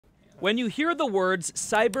When you hear the words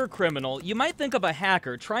cyber criminal, you might think of a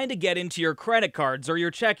hacker trying to get into your credit cards or your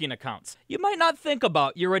checking accounts. You might not think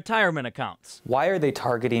about your retirement accounts. Why are they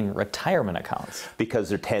targeting retirement accounts? Because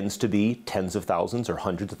there tends to be tens of thousands or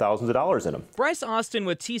hundreds of thousands of dollars in them. Bryce Austin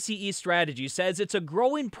with TCE Strategy says it's a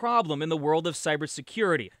growing problem in the world of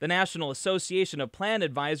cybersecurity. The National Association of Plan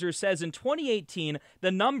Advisors says in 2018, the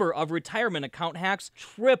number of retirement account hacks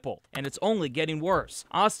tripled, and it's only getting worse.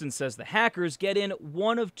 Austin says the hackers get in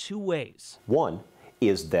one of two ways. One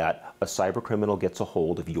is that a cyber criminal gets a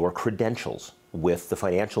hold of your credentials with the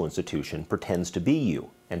financial institution, pretends to be you,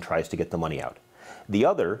 and tries to get the money out. The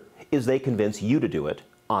other is they convince you to do it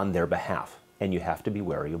on their behalf, and you have to be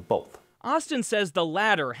wary of both. Austin says the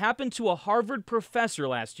latter happened to a Harvard professor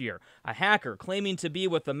last year. A hacker claiming to be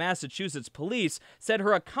with the Massachusetts police said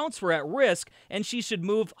her accounts were at risk and she should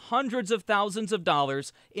move hundreds of thousands of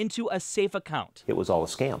dollars into a safe account. It was all a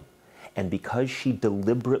scam. And because she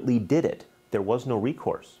deliberately did it, there was no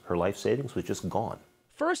recourse. Her life savings was just gone.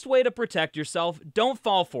 First way to protect yourself, don't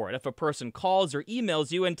fall for it if a person calls or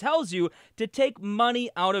emails you and tells you to take money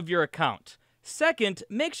out of your account. Second,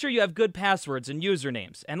 make sure you have good passwords and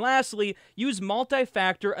usernames. And lastly, use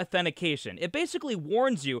multi-factor authentication. It basically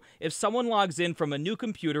warns you if someone logs in from a new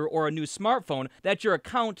computer or a new smartphone that your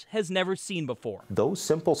account has never seen before. Those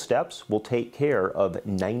simple steps will take care of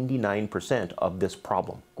 99% of this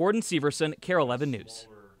problem. Gordon Severson, KARE 11 News.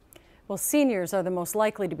 Well, seniors are the most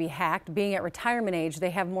likely to be hacked. Being at retirement age, they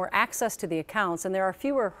have more access to the accounts, and there are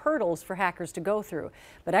fewer hurdles for hackers to go through.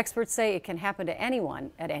 But experts say it can happen to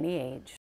anyone at any age.